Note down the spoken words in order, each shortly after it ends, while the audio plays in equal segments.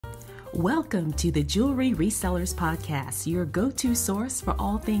Welcome to the Jewelry Resellers Podcast, your go-to source for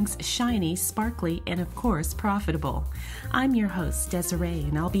all things shiny, sparkly, and of course, profitable. I'm your host, Desiree,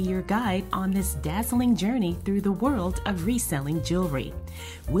 and I'll be your guide on this dazzling journey through the world of reselling jewelry.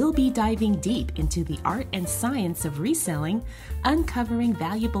 We'll be diving deep into the art and science of reselling, uncovering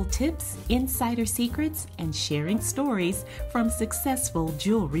valuable tips, insider secrets, and sharing stories from successful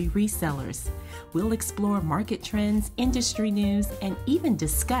jewelry resellers. We'll explore market trends, industry news, and even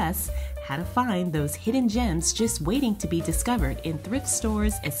discuss how to find those hidden gems just waiting to be discovered in thrift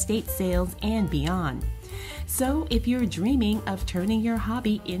stores, estate sales, and beyond. So if you're dreaming of turning your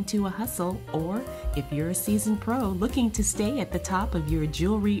hobby into a hustle, or if you're a seasoned pro looking to stay at the top of your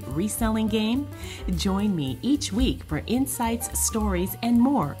jewelry reselling game, join me each week for insights, stories, and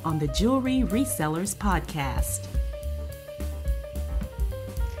more on the Jewelry Resellers Podcast.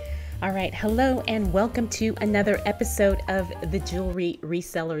 All right, hello and welcome to another episode of the Jewelry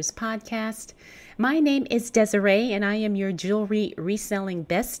Resellers Podcast. My name is Desiree and I am your jewelry reselling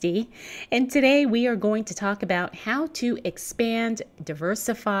bestie. And today we are going to talk about how to expand,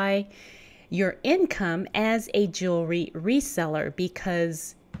 diversify your income as a jewelry reseller.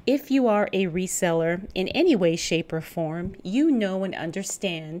 Because if you are a reseller in any way, shape, or form, you know and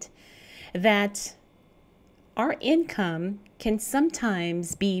understand that our income can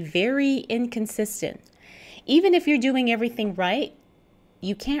sometimes be very inconsistent. Even if you're doing everything right,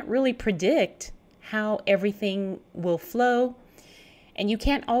 you can't really predict how everything will flow, and you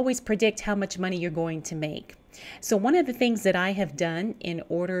can't always predict how much money you're going to make. So one of the things that I have done in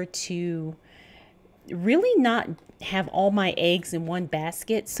order to really not have all my eggs in one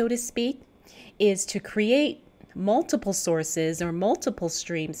basket, so to speak, is to create multiple sources or multiple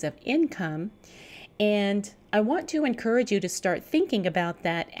streams of income. And I want to encourage you to start thinking about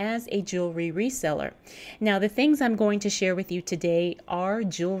that as a jewelry reseller. Now, the things I'm going to share with you today are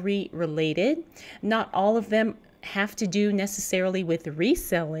jewelry related. Not all of them have to do necessarily with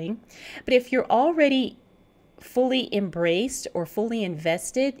reselling, but if you're already fully embraced or fully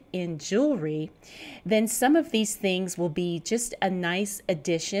invested in jewelry, then some of these things will be just a nice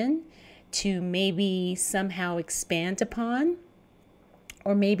addition to maybe somehow expand upon,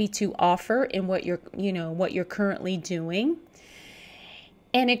 or maybe to offer in what you're currently doing.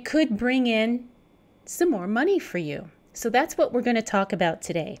 And it could bring in some more money for you. So that's what we're going to talk about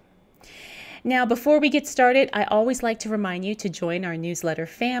today. Now, before we get started, I always like to remind you to join our newsletter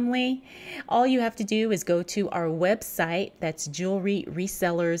family. All you have to do is go to our website, that's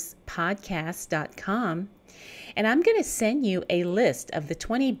jewelryresellerspodcast.com. And I'm going to send you a list of the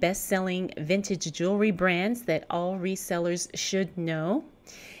 20 best-selling vintage jewelry brands that all resellers should know.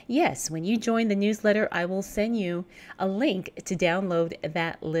 Yes, when you join the newsletter, I will send you a link to download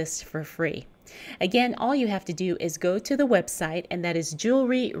that list for free. Again, all you have to do is go to the website, and that is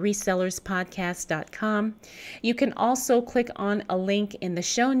jewelryresellerspodcast.com. You can also click on a link in the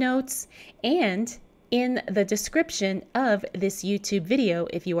show notes and in the description of this YouTube video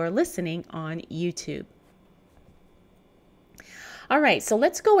if you are listening on YouTube. All right, so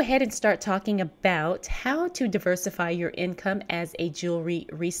let's go ahead and start talking about how to diversify your income as a jewelry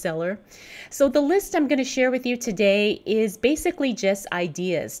reseller. So the list I'm going to share with you today is basically just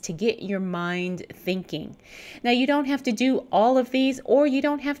ideas to get your mind thinking. Now, you don't have to do all of these, or you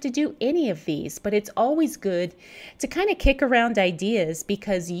don't have to do any of these, but it's always good to kind of kick around ideas,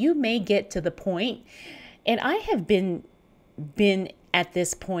 because you may get to the point, and I have been at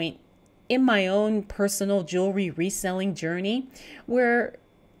this point in my own personal jewelry reselling journey, where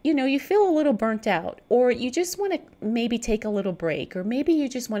you feel a little burnt out, or you just want to maybe take a little break, or maybe you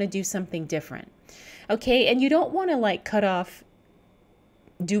just want to do something different. Okay, and you don't want to cut off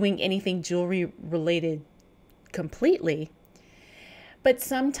doing anything jewelry related completely, but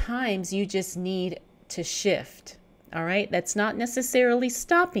sometimes you just need to shift. All right, that's not necessarily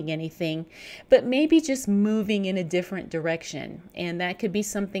stopping anything, but maybe just moving in a different direction. And that could be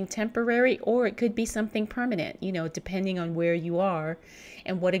something temporary, or it could be something permanent, depending on where you are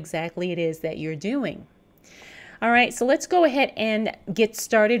and what exactly it is that you're doing. All right, so let's go ahead and get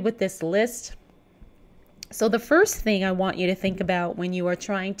started with this list. So the first thing I want you to think about when you are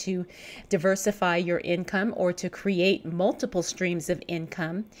trying to diversify your income or to create multiple streams of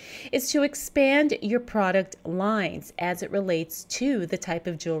income is to expand your product lines as it relates to the type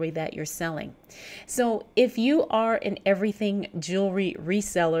of jewelry that you're selling. So if you are an everything jewelry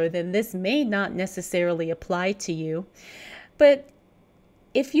reseller, then this may not necessarily apply to you. But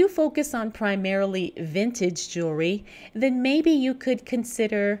if you focus on primarily vintage jewelry, then maybe you could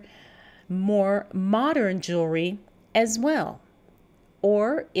consider more modern jewelry as well.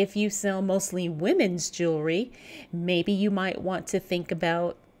 Or if you sell mostly women's jewelry, maybe you might want to think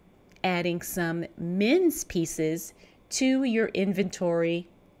about adding some men's pieces to your inventory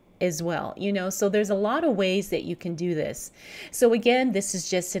as well. So there's a lot of ways that you can do this. So again, this is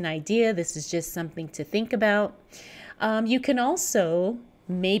just an idea. This is just something to think about. You can also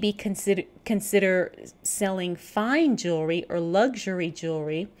maybe consider selling fine jewelry or luxury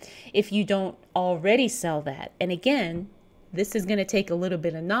jewelry if you don't already sell that. And again, this is going to take a little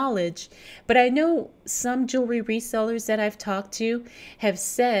bit of knowledge, but I know some jewelry resellers that I've talked to have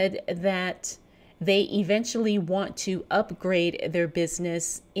said that they eventually want to upgrade their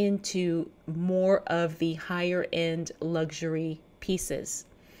business into more of the higher end luxury pieces.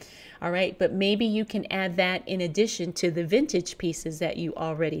 All right, but maybe you can add that in addition to the vintage pieces that you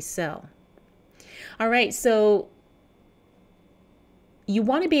already sell. All right, so you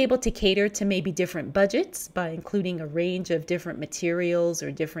want to be able to cater to maybe different budgets by including a range of different materials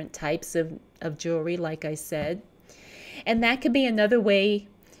or different types of jewelry, like I said. And that could be another way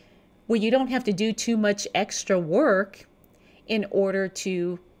where you don't have to do too much extra work in order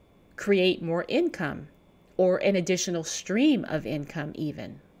to create more income or an additional stream of income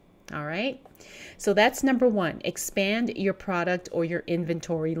even. All right. So that's number one, expand your product or your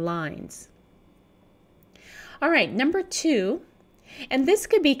inventory lines. All right. Number two, and this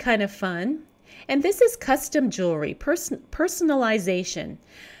could be kind of fun, and this is custom jewelry, personalization.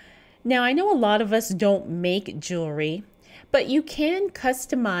 Now, I know a lot of us don't make jewelry, but you can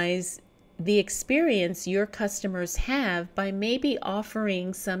customize the experience your customers have by maybe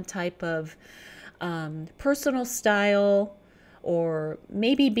offering some type of personal style, or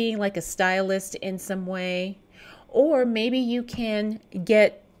maybe being like a stylist in some way, or maybe you can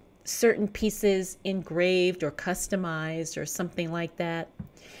get certain pieces engraved or customized or something like that,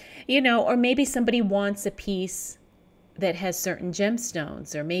 or maybe somebody wants a piece that has certain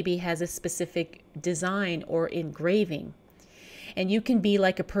gemstones or maybe has a specific design or engraving. And you can be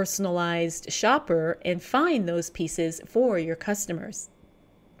like a personalized shopper and find those pieces for your customers.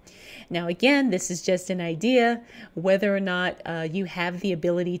 Now, again, this is just an idea. Whether or not you have the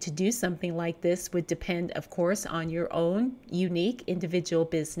ability to do something like this would depend, of course, on your own unique individual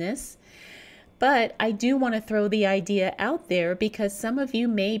business. But I do want to throw the idea out there because some of you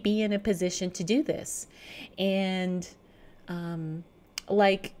may be in a position to do this. And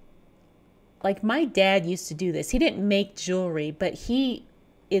like my dad used to do this. He didn't make jewelry, but he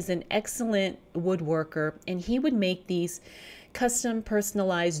is an excellent woodworker, and he would make these custom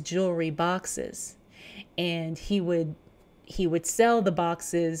personalized jewelry boxes, and he would sell the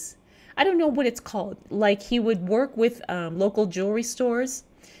boxes. I don't know what it's called. Like, he would work with local jewelry stores.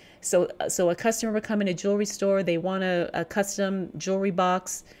 So a customer would come in a jewelry store, they want a custom jewelry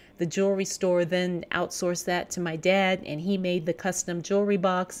box. The jewelry store then outsourced that to my dad, and he made the custom jewelry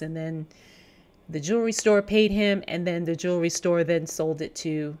box, and then the jewelry store paid him, and then the jewelry store then sold it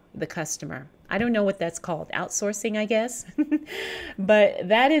to the customer. I don't know what that's called. Outsourcing, I guess. But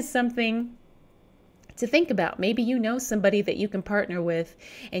that is something to think about. Maybe you know somebody that you can partner with,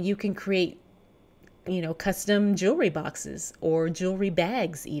 and you can create, custom jewelry boxes or jewelry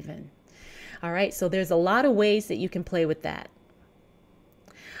bags even. All right. So there's a lot of ways that you can play with that.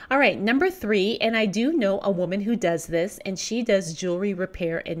 All right. Number 3, and I do know a woman who does this, and she does jewelry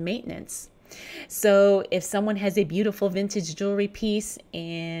repair and maintenance. So if someone has a beautiful vintage jewelry piece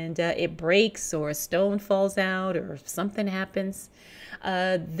and it breaks or a stone falls out or something happens,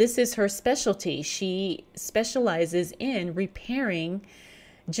 this is her specialty. She specializes in repairing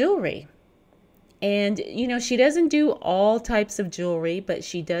jewelry. And, she doesn't do all types of jewelry, but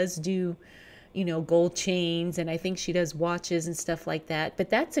she does do, gold chains, and I think she does watches and stuff like that. But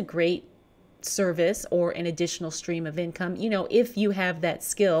that's a great service or an additional stream of income, if you have that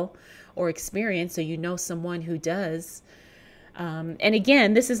skill or experience, so someone who does. And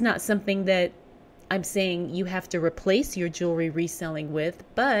again, this is not something that I'm saying you have to replace your jewelry reselling with,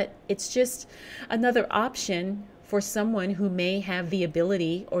 but it's just another option for someone who may have the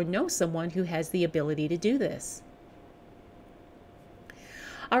ability or know someone who has the ability to do this.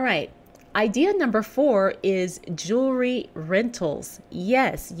 All right. Idea number 4 is jewelry rentals.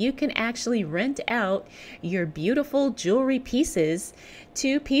 Yes, you can actually rent out your beautiful jewelry pieces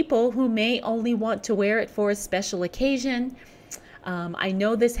to people who may only want to wear it for a special occasion. I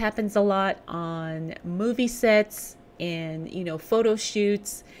know this happens a lot on movie sets and, photo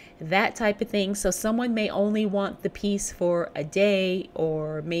shoots, that type of thing. So someone may only want the piece for a day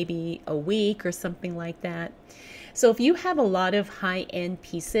or maybe a week or something like that. So if you have a lot of high-end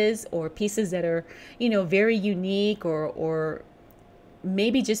pieces or pieces that are, very unique or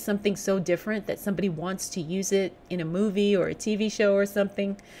maybe just something so different that somebody wants to use it in a movie or a TV show or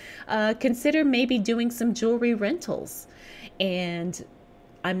something, consider maybe doing some jewelry rentals. And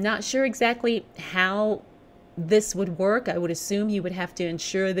I'm not sure exactly how this would work. I would assume you would have to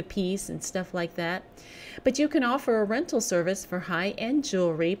insure the piece and stuff like that. But you can offer a rental service for high-end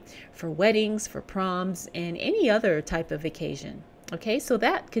jewelry for weddings, for proms, and any other type of occasion. Okay, so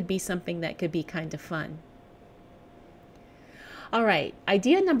that could be something that could be kind of fun. All right,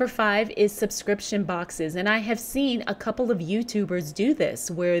 idea number 5 is subscription boxes. And I have seen a couple of YouTubers do this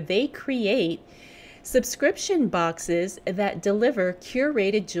where they create subscription boxes that deliver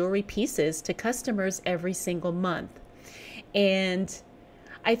curated jewelry pieces to customers every single month. And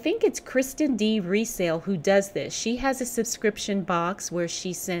I think it's Kristen D. Resale who does this. She has a subscription box where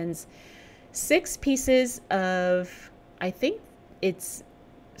she sends 6 pieces of, I think it's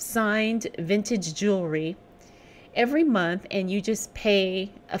signed vintage jewelry every month, and you just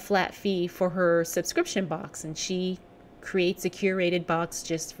pay a flat fee for her subscription box, and she creates a curated box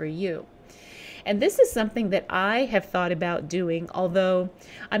just for you. And this is something that I have thought about doing, although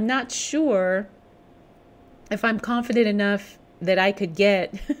I'm not sure if I'm confident enough that I could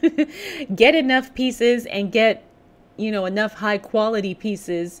get get enough pieces and get, enough high quality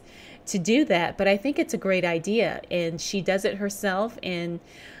pieces to do that. But I think it's a great idea, and she does it herself. And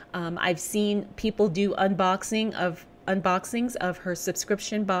I've seen people do unboxings of her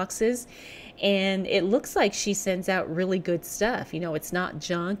subscription boxes, and it looks like she sends out really good stuff. It's not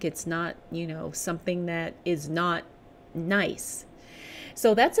junk. It's not, something that is not nice.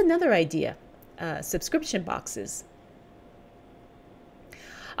 So that's another idea, subscription boxes.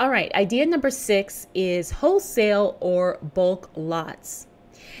 All right, idea number 6 is wholesale or bulk lots.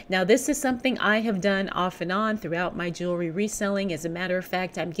 Now, this is something I have done off and on throughout my jewelry reselling. As a matter of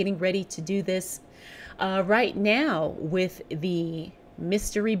fact, I'm getting ready to do this right now with the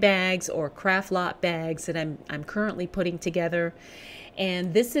mystery bags or craft lot bags that I'm currently putting together.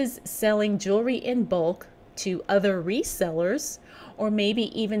 And this is selling jewelry in bulk to other resellers, or maybe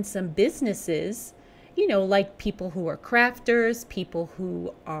even some businesses, like people who are crafters, people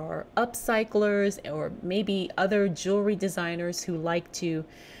who are upcyclers, or maybe other jewelry designers who like to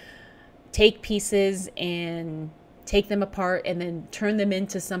take pieces and take them apart and then turn them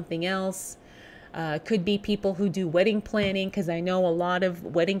into something else. Could be people who do wedding planning, because I know a lot of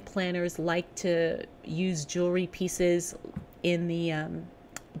wedding planners like to use jewelry pieces in the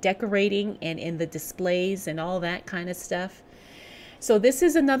decorating and in the displays and all that kind of stuff. So this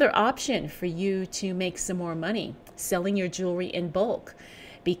is another option for you to make some more money, selling your jewelry in bulk,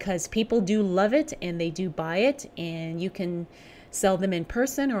 because people do love it and they do buy it, and you can sell them in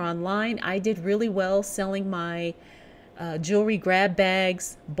person or online. I did really well selling my jewelry grab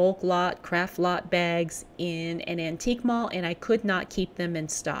bags, bulk lot, craft lot bags in an antique mall, and I could not keep them in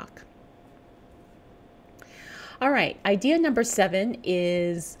stock. All right, idea number 7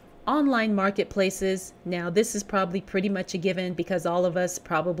 is online marketplaces. Now, this is probably pretty much a given because all of us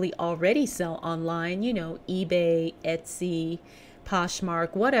probably already sell online, eBay, Etsy,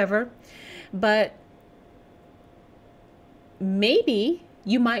 Poshmark, whatever. But maybe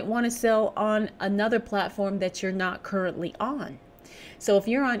you might want to sell on another platform that you're not currently on. So if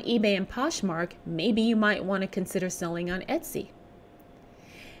you're on eBay and Poshmark, maybe you might want to consider selling on Etsy.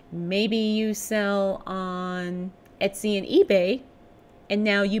 Maybe you sell on Etsy and eBay, and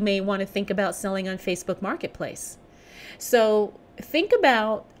now you may want to think about selling on Facebook Marketplace. So think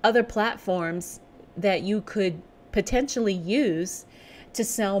about other platforms that you could potentially use to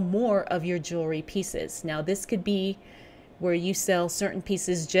sell more of your jewelry pieces. Now, this could be where you sell certain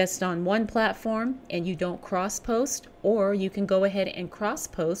pieces just on one platform and you don't cross-post, or you can go ahead and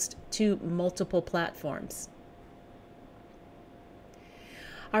cross-post to multiple platforms.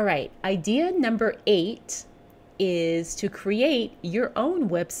 All right, idea number 8 is to create your own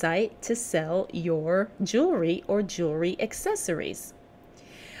website to sell your jewelry or jewelry accessories.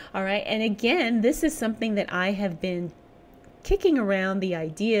 All right, and again, this is something that I have been kicking around the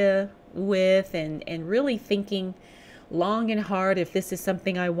idea with and really thinking long and hard if this is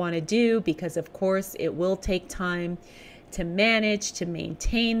something I want to do, because of course it will take time to manage, to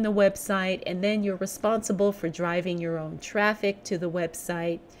maintain the website, and then you're responsible for driving your own traffic to the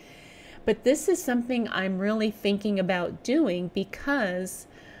website. But this is something I'm really thinking about doing because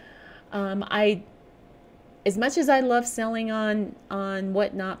as much as I love selling on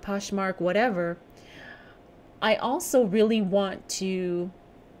Whatnot, Poshmark, whatever, I also really want to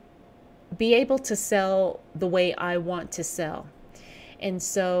be able to sell the way I want to sell. And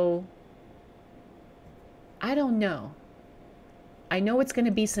so I don't know. I know it's going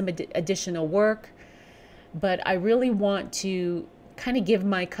to be some additional work, but I really want to kind of give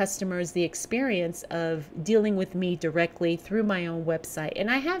my customers the experience of dealing with me directly through my own website. And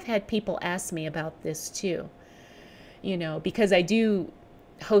I have had people ask me about this too, because I do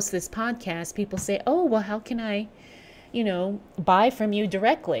host this podcast, people say, oh, well, how can I, buy from you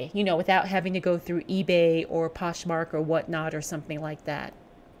directly, without having to go through eBay or Poshmark or whatnot or something like that.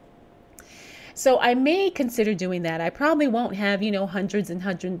 So I may consider doing that. I probably won't have, hundreds and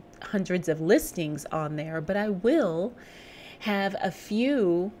hundreds of listings on there, but I will have a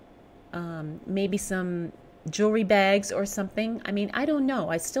few, maybe some jewelry bags or something. I mean, I don't know.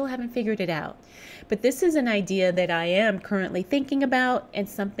 I still haven't figured it out. But this is an idea that I am currently thinking about and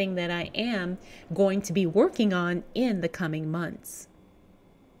something that I am going to be working on in the coming months.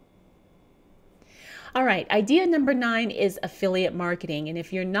 All right, idea number 9 is affiliate marketing. And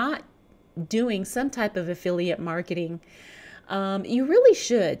if you're not doing some type of affiliate marketing, you really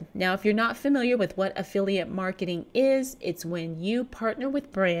should. Now, if you're not familiar with what affiliate marketing is, it's when you partner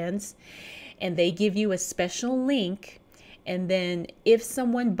with brands and they give you a special link. And then if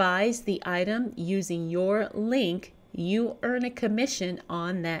someone buys the item using your link, you earn a commission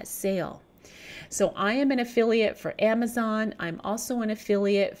on that sale. So I am an affiliate for Amazon. I'm also an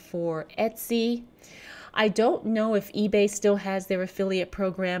affiliate for Etsy. I don't know if eBay still has their affiliate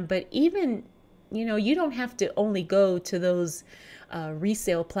program, but even, you don't have to only go to those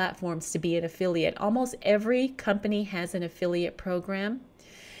resale platforms to be an affiliate. Almost every company has an affiliate program.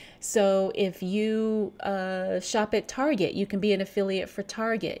 So if you shop at Target, you can be an affiliate for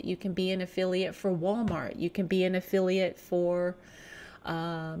Target. You can be an affiliate for Walmart. You can be an affiliate for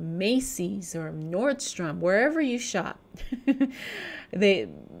Macy's or Nordstrom, wherever you shop.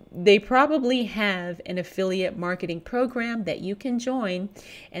 They probably have an affiliate marketing program that you can join.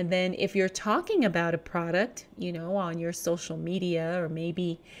 And then if you're talking about a product, on your social media or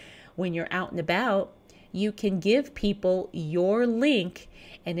maybe when you're out and about, you can give people your link.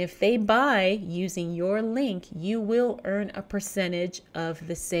 And if they buy using your link, you will earn a percentage of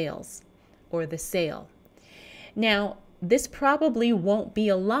the sales or the sale. Now, this probably won't be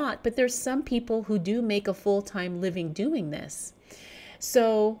a lot, but there's some people who do make a full-time living doing this.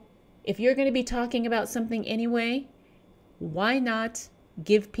 So if you're going to be talking about something anyway, why not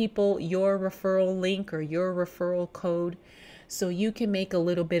give people your referral link or your referral code so you can make a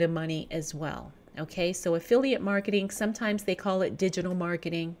little bit of money as well? Okay, so affiliate marketing, sometimes they call it digital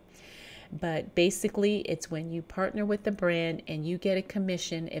marketing, but basically it's when you partner with the brand and you get a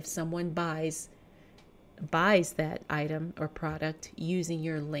commission if someone buys that item or product using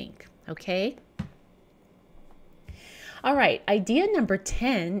your link. Okay. All right. Idea number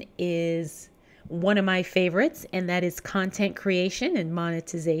 10 is one of my favorites, and that is content creation and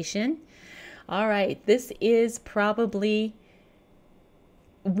monetization. All right. This is probably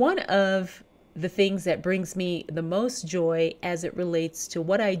one of the things that brings me the most joy as it relates to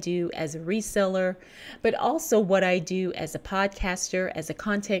what I do as a reseller, but also what I do as a podcaster, as a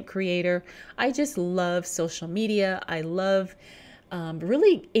content creator. I just love social media. I love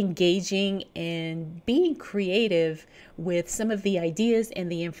really engaging and being creative with some of the ideas and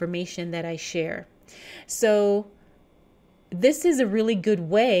the information that I share. So this is a really good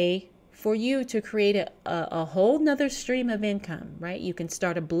way for you to create a whole nother stream of income, right? You can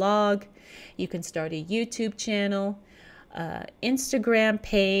start a blog, you can start a YouTube channel, Instagram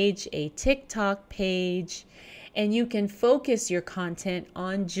page, a TikTok page, and you can focus your content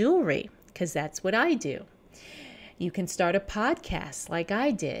on jewelry, because that's what I do. You can start a podcast like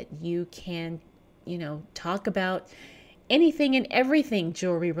I did. You can, talk about anything and everything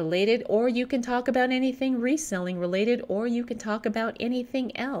jewelry related, or you can talk about anything reselling related, or you can talk about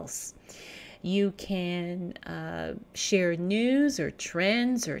anything else. You can share news or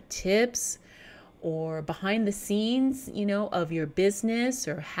trends or tips or behind the scenes, of your business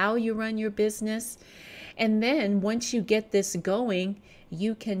or how you run your business. And then once you get this going,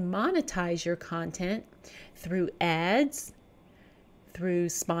 you can monetize your content through ads, through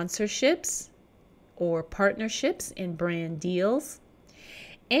sponsorships or partnerships in brand deals.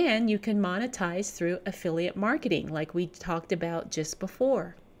 And you can monetize through affiliate marketing like we talked about just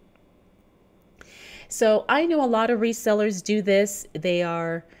before. So I know a lot of resellers do this. They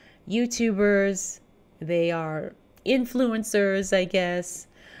are YouTubers, they are influencers, I guess.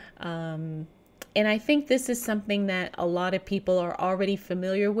 And I think this is something that a lot of people are already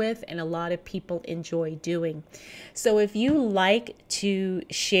familiar with and a lot of people enjoy doing. So if you like to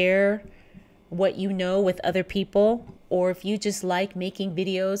share what you know with other people, or if you just like making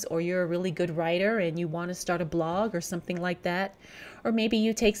videos, or you're a really good writer and you want to start a blog or something like that, or maybe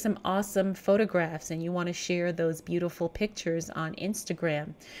you take some awesome photographs and you want to share those beautiful pictures on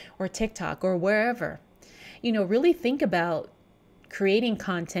Instagram or TikTok or wherever, really think about creating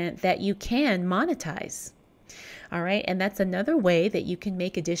content that you can monetize. All right. And that's another way that you can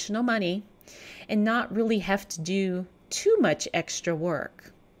make additional money and not really have to do too much extra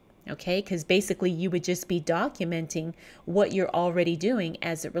work. Okay, because basically you would just be documenting what you're already doing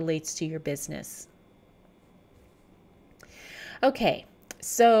as it relates to your business. Okay,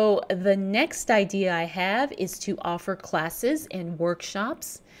 so the next idea I have is to offer classes and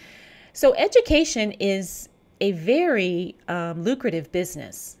workshops. So education is a very lucrative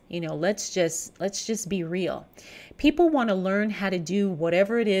business. Let's just be real. People want to learn how to do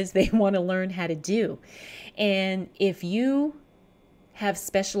whatever it is they want to learn how to do. And if you have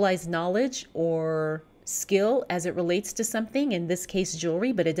specialized knowledge or skill as it relates to something, in this case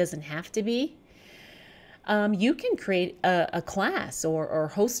jewelry, but it doesn't have to be, you can create a class or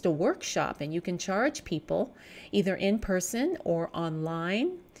host a workshop, and you can charge people either in person or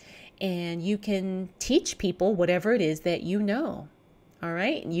online, and you can teach people whatever it is that you know. All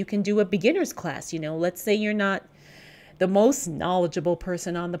right. And you can do a beginner's class. Let's say you're not the most knowledgeable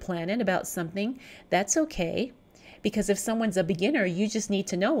person on the planet about something. That's okay. Because if someone's a beginner, you just need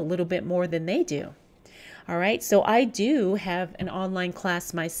to know a little bit more than they do. All right. So I do have an online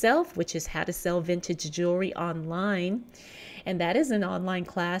class myself, which is how to sell vintage jewelry online. And that is an online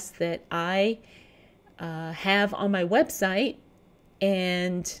class that I have on my website.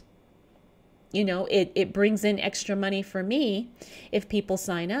 And it brings in extra money for me if people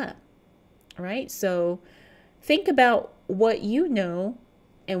sign up, right? So think about what you know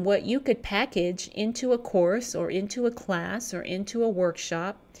and what you could package into a course or into a class or into a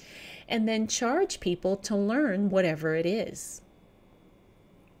workshop, and then charge people to learn whatever it is.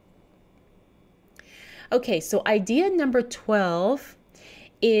 Okay, so idea number 12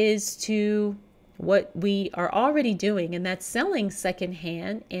 is to what we are already doing, and that's selling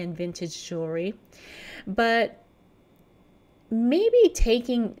secondhand and vintage jewelry, but maybe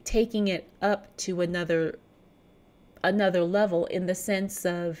taking it up to another level, in the sense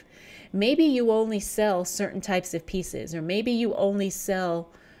of maybe you only sell certain types of pieces, or maybe you only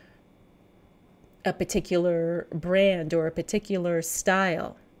sell a particular brand or a particular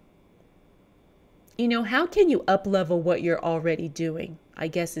style. How can you up level what you're already doing? I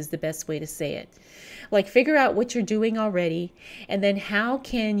guess is the best way to say it. Like, figure out what you're doing already, and then how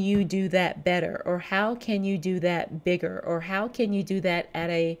can you do that better, or how can you do that bigger, or how can you do that at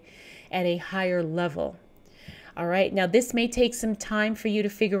a higher level? All right. Now, this may take some time for you to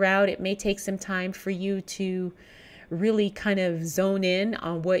figure out. It may take some time for you to really kind of zone in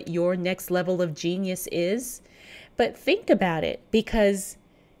on what your next level of genius is. But think about it, because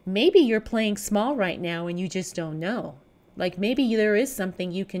maybe you're playing small right now and you just don't know. Like, maybe there is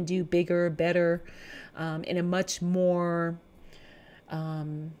something you can do bigger, better, in a much more,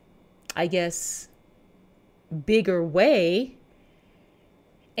 I guess, bigger way.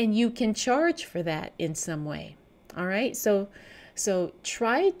 And you can charge for that in some way. All right. So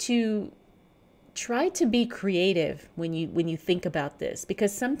try to be creative when you think about this,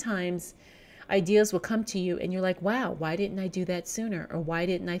 because sometimes ideas will come to you and you're like, wow, why didn't I do that sooner? Or why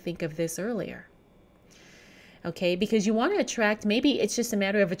didn't I think of this earlier? Okay, because you want to attract, maybe it's just a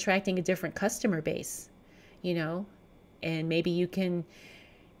matter of attracting a different customer base, and maybe you can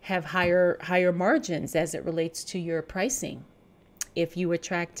have higher margins as it relates to your pricing. If you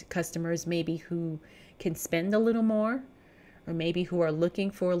attract customers maybe who can spend a little more, or maybe who are looking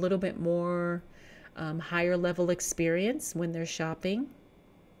for a little bit more higher level experience when they're shopping.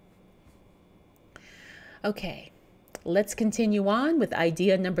 Okay, let's continue on with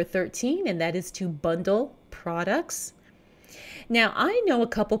idea number 13, and that is to bundle products. Now, I know a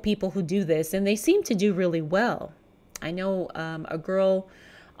couple people who do this, and they seem to do really well. I know a girl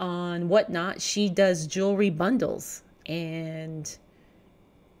on Whatnot, she does jewelry bundles, and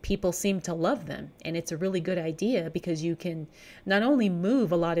people seem to love them. And it's a really good idea, because you can not only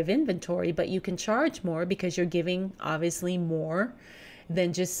move a lot of inventory, but you can charge more, because you're giving obviously more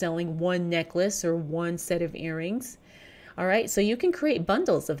than just selling one necklace or one set of earrings. All right, so you can create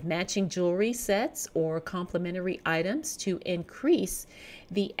bundles of matching jewelry sets or complementary items to increase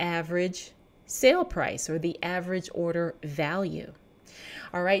the average sale price or the average order value.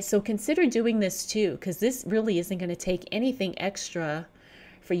 All right, so consider doing this too, because this really isn't going to take anything extra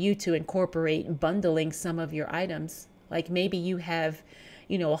for you to incorporate bundling some of your items. Like, maybe you have,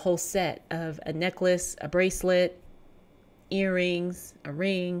 a whole set of a necklace, a bracelet, earrings, a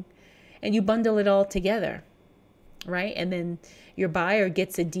ring, and you bundle it all together, right? And then your buyer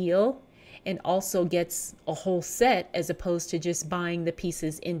gets a deal and also gets a whole set, as opposed to just buying the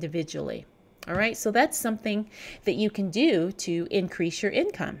pieces individually. All right, so that's something that you can do to increase your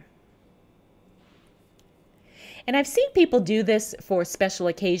income. And I've seen people do this for special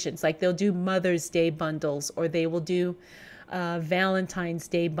occasions, like they'll do Mother's Day bundles, or they will do Valentine's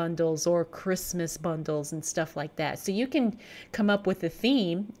Day bundles or Christmas bundles and stuff like that. So you can come up with a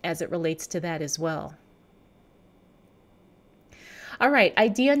theme as it relates to that as well. All right,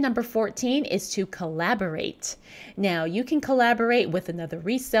 idea number 14 is to collaborate. Now, you can collaborate with another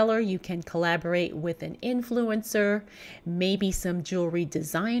reseller, you can collaborate with an influencer, maybe some jewelry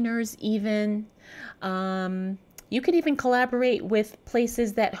designers even. You can even collaborate with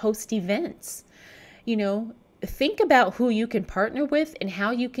places that host events. Think about who you can partner with and how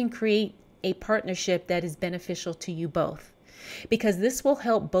you can create a partnership that is beneficial to you both. Because this will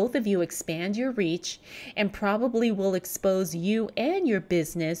help both of you expand your reach and probably will expose you and your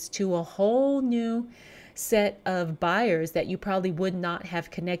business to a whole new set of buyers that you probably would not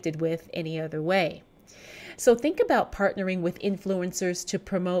have connected with any other way. So think about partnering with influencers to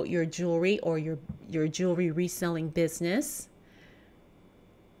promote your jewelry or your jewelry reselling business.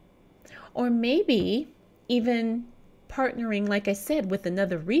 Or maybe even partnering, like I said, with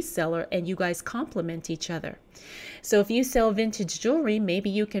another reseller and you guys complement each other. So if you sell vintage jewelry, maybe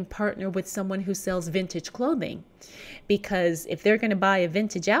you can partner with someone who sells vintage clothing, because if they're going to buy a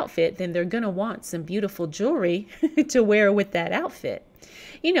vintage outfit, then they're going to want some beautiful jewelry to wear with that outfit.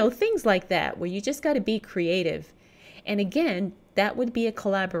 Things like that, where you just got to be creative. And again, that would be a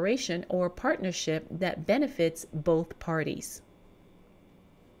collaboration or a partnership that benefits both parties.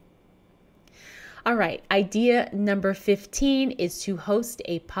 All right, idea number 15 is to host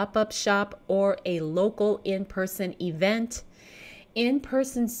a pop-up shop or a local in-person event.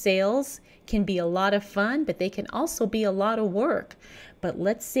 In-person sales can be a lot of fun, but they can also be a lot of work. But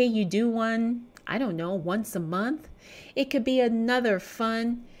let's say you do one, I don't know, once a month. It could be another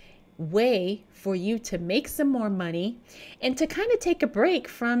fun way for you to make some more money and to kind of take a break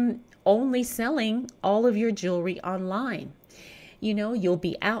from only selling all of your jewelry online. You'll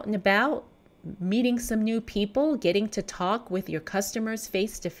be out and about, meeting some new people, getting to talk with your customers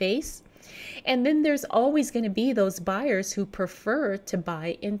face to face. And then there's always going to be those buyers who prefer to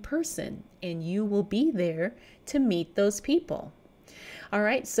buy in person, and you will be there to meet those people. All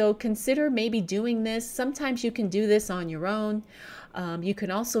right, so consider maybe doing this. Sometimes you can do this on your own. You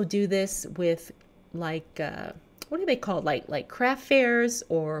can also do this with what are they called? Like craft fairs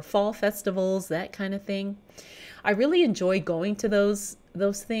or fall festivals, that kind of thing. I really enjoy going to those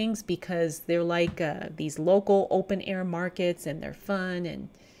things because they're like these local open air markets, and they're fun, and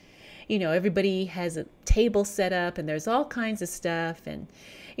everybody has a table set up and there's all kinds of stuff, and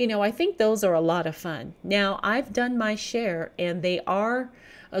I think those are a lot of fun. Now, I've done my share and they are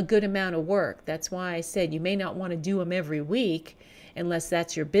a good amount of work. That's why I said you may not want to do them every week unless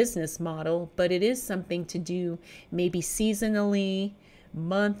that's your business model, but it is something to do maybe seasonally,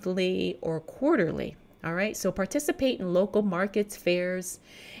 monthly, or quarterly. All right, so participate in local markets, fairs,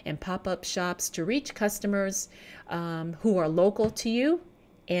 and pop-up shops to reach customers who are local to you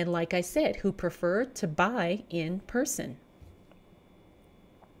and, like I said, who prefer to buy in person.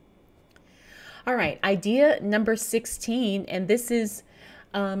 All right, idea number 16, and this is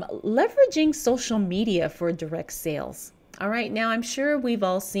leveraging social media for direct sales. All right, now I'm sure we've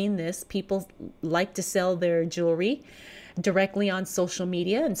all seen this. People like to sell their jewelry directly on social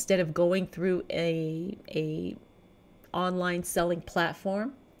media instead of going through a online selling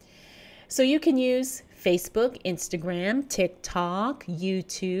platform. So you can use Facebook, Instagram, TikTok,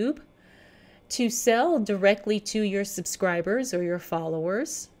 YouTube to sell directly to your subscribers or your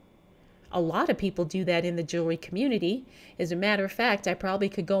followers. A lot of people do that in the jewelry community. As a matter of fact, I probably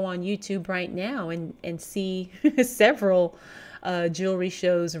could go on YouTube right now and see several jewelry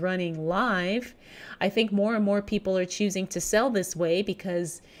shows running live. I think more and more people are choosing to sell this way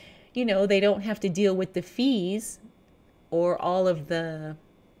because, they don't have to deal with the fees or all of the,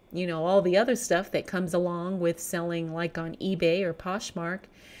 all the other stuff that comes along with selling like on eBay or Poshmark.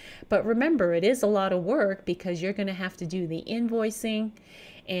 But remember, it is a lot of work because you're going to have to do the invoicing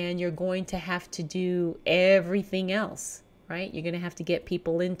and you're going to have to do everything else, right? You're going to have to get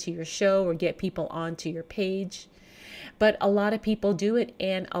people into your show or get people onto your page. But a lot of people do it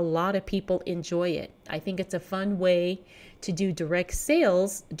and a lot of people enjoy it. I think it's a fun way to do direct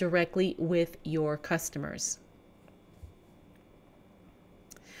sales directly with your customers.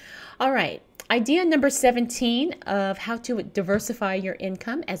 All right. Idea number 17 of how to diversify your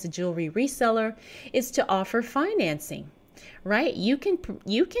income as a jewelry reseller is to offer financing, right? You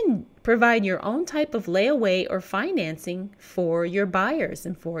can provide your own type of layaway or financing for your buyers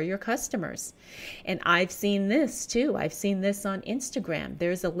and for your customers. And I've seen this too. I've seen this on Instagram.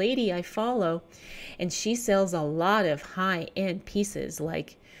 There's a lady I follow, and she sells a lot of high-end pieces,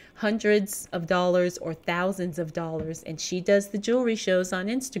 like hundreds of dollars or thousands of dollars. And she does the jewelry shows on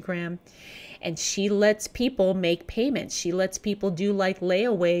Instagram, and she lets people make payments. She lets people do like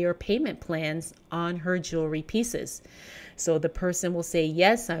layaway or payment plans on her jewelry pieces. So the person will say,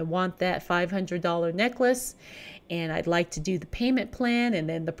 yes, I want that $500 necklace, and I'd like to do the payment plan. And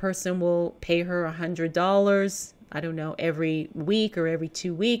then the person will pay her $100, I don't know, every week or every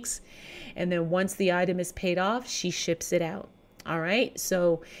 2 weeks. And then once the item is paid off, she ships it out. All right.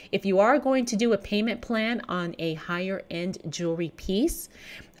 So if you are going to do a payment plan on a higher end jewelry piece,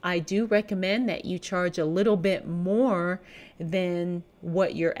 I do recommend that you charge a little bit more than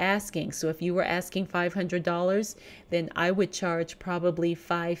what you're asking. So if you were asking $500, then I would charge probably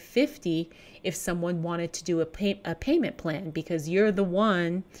 $550 if someone wanted to do a payment plan, because you're the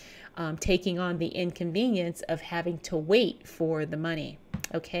one taking on the inconvenience of having to wait for the money.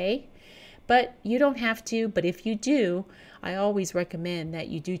 Okay. But you don't have to. But if you do, I always recommend that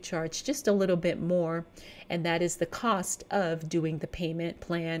you do charge just a little bit more, and that is the cost of doing the payment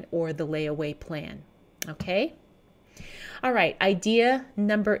plan or the layaway plan. Okay? All right, idea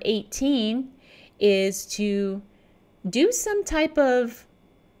number 18 is to do some type of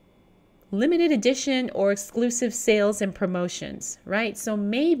limited edition or exclusive sales and promotions, right? So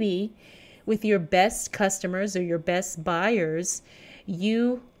maybe with your best customers or your best buyers,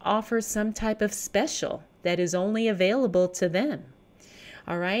 you offer some type of special that is only available to them.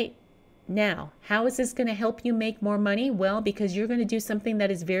 All right. Now, how is this going to help you make more money? Well, because you're going to do something that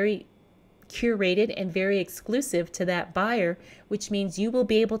is very curated and very exclusive to that buyer, which means you will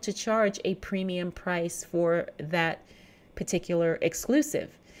be able to charge a premium price for that particular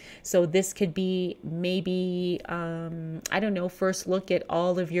exclusive. So this could be maybe, I don't know, first look at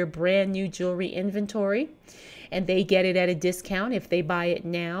all of your brand new jewelry inventory, and they get it at a discount if they buy it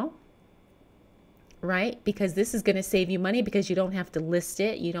now, right? Because this is going to save you money because you don't have to list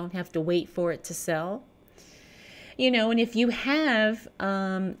it. You don't have to wait for it to sell. You know, and if you have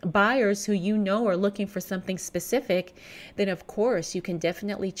buyers who you know are looking for something specific, then of course you can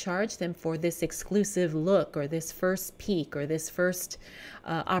definitely charge them for this exclusive look or this first peek or this first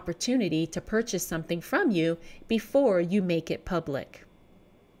opportunity to purchase something from you before you make it public.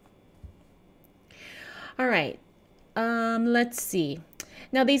 All right, let's see.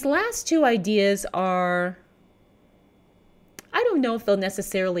 Now these last two ideas are, I don't know if they'll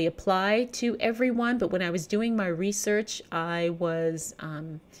necessarily apply to everyone, but when I was doing my research, I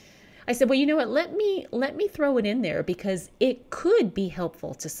said, well, you know what, let me throw it in there because it could be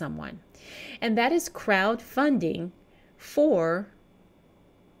helpful to someone. And that is crowdfunding for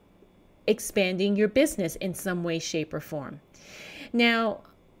expanding your business in some way, shape, or form. Now,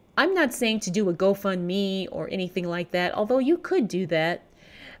 I'm not saying to do a GoFundMe or anything like that, although you could do that,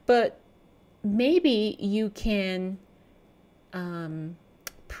 but maybe you can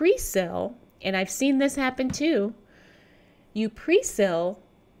pre-sell, and I've seen this happen too. You pre-sell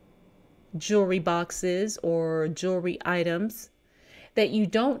jewelry boxes or jewelry items that you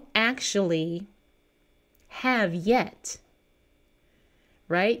don't actually have yet,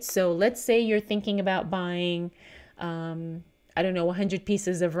 right? So let's say you're thinking about buying, I don't know, 100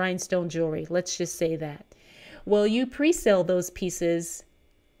 pieces of rhinestone jewelry. Let's just say that. Well, you pre-sell those pieces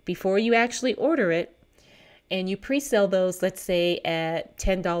before you actually order it, and you pre-sell those, let's say, at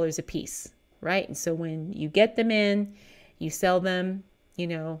 $10 a piece, right? And so when you get them in, you sell them, you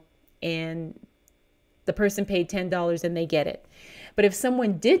know, and the person paid $10 and they get it. But if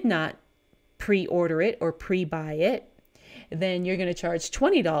someone did not pre-order it or pre-buy it, then you're going to charge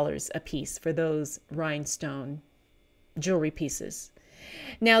 $20 a piece for those rhinestone jewelry pieces.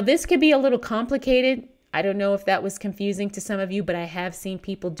 Now, this could be a little complicated. I don't know if that was confusing to some of you, but I have seen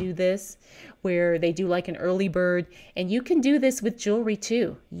people do this where they do like an early bird, and you can do this with jewelry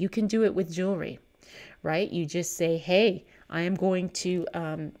too. You can do it with jewelry, right? You just say, hey, I am going to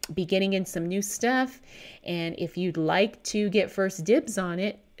be getting in some new stuff, and if you'd like to get first dibs on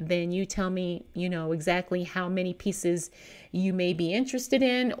it, then you tell me, you know, exactly how many pieces you may be interested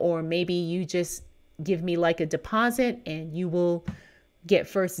in, or maybe you just give me like a deposit and you will get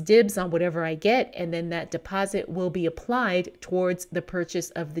first dibs on whatever I get, and then that deposit will be applied towards the purchase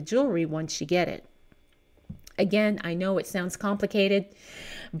of the jewelry once you get it. Again, I know it sounds complicated,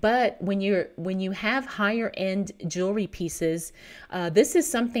 but when you have higher end jewelry pieces, this is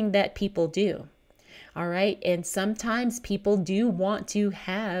something that people do. All right. And sometimes people do want to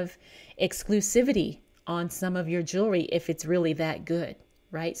have exclusivity on some of your jewelry if it's really that good.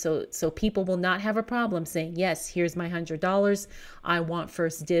 right? So people will not have a problem saying, yes, here's my $100. I want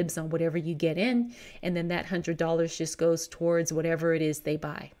first dibs on whatever you get in. And then that $100 just goes towards whatever it is they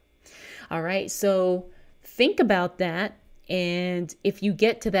buy. All right. So think about that. And if you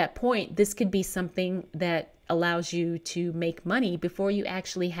get to that point, this could be something that allows you to make money before you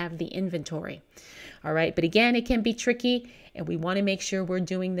actually have the inventory. All right. But again, it can be tricky, and we want to make sure we're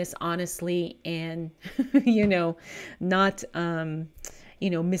doing this honestly and, not,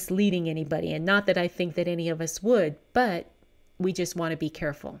 misleading anybody. And not that I think that any of us would, but we just want to be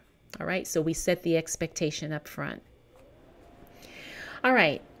careful. All right. So we set the expectation up front. All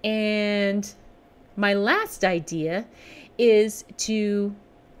right. And my last idea is to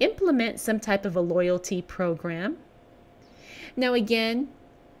implement some type of a loyalty program. Now, again,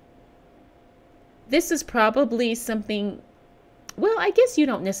 this is probably something, well, I guess you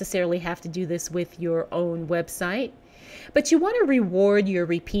don't necessarily have to do this with your own website, but you want to reward your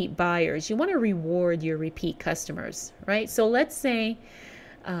repeat buyers. You want to reward your repeat customers, right? So let's say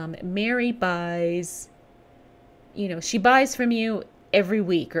Mary buys, she buys from you every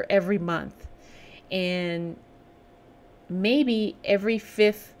week or every month. And maybe every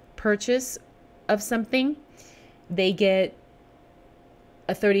fifth purchase of something, they get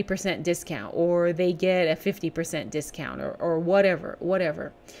a 30% discount, or they get a 50% discount, or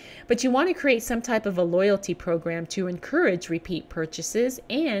whatever. But you want to create some type of a loyalty program to encourage repeat purchases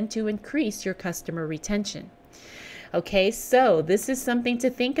and to increase your customer retention. Okay, so this is something to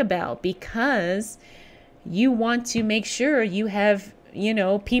think about, because you want to make sure you have,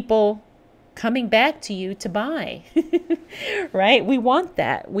 people coming back to you to buy, right? We want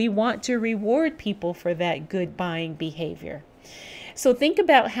that. We want to reward people for that good buying behavior. So think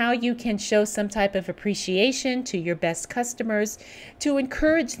about how you can show some type of appreciation to your best customers to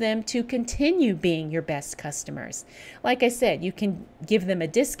encourage them to continue being your best customers. Like I said, you can give them a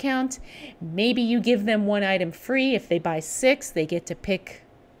discount. Maybe you give them one item free. If they buy 6, they get to pick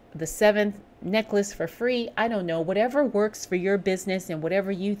the 7th necklace for free. I don't know, whatever works for your business and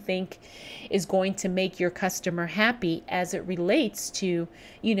whatever you think is going to make your customer happy as it relates to,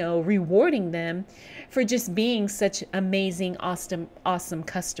 rewarding them for just being such amazing, awesome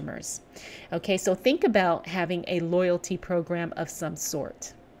customers. Okay, so think about having a loyalty program of some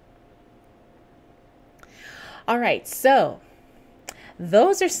sort. All right, so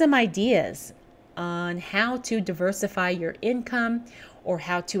those are some ideas on how to diversify your income, or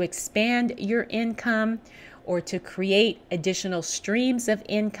how to expand your income, or to create additional streams of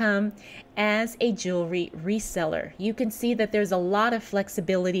income as a jewelry reseller. You can see that there's a lot of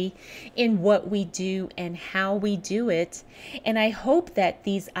flexibility in what we do and how we do it. And I hope that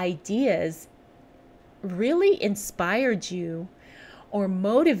these ideas really inspired you or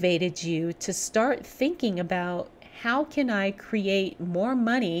motivated you to start thinking about, how can I create more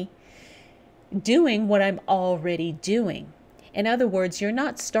money doing what I'm already doing? In other words, you're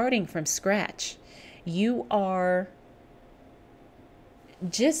not starting from scratch. You are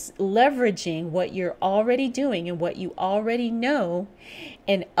just leveraging what you're already doing and what you already know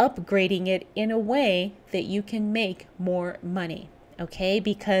and upgrading it in a way that you can make more money. Okay?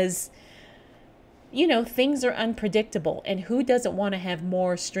 Because, things are unpredictable, and who doesn't want to have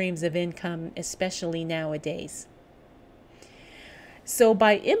more streams of income, especially nowadays? So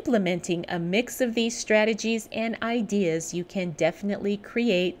by implementing a mix of these strategies and ideas, you can definitely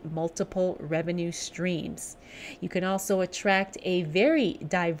create multiple revenue streams. You can also attract a very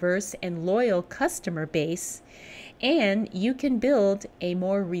diverse and loyal customer base, and you can build a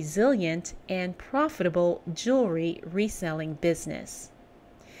more resilient and profitable jewelry reselling business.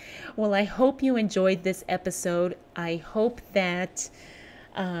 Well, I hope you enjoyed this episode. I hope that,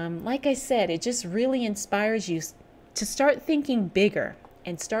 like I said, it just really inspires you to start thinking bigger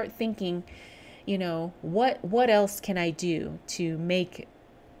and start thinking, what else can I do to make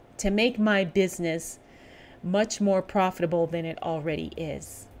my business much more profitable than it already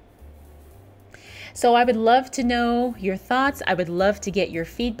is. So I would love to know your thoughts. I would love to get your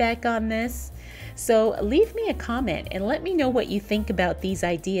feedback on this. So leave me a comment and let me know what you think about these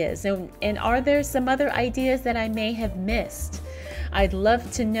ideas. And are there some other ideas that I may have missed? I'd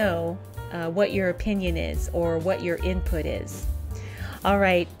love to know what your opinion is or what your input is. All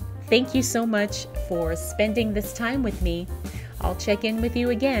right. Thank you so much for spending this time with me. I'll check in with you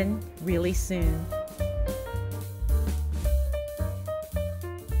again really soon.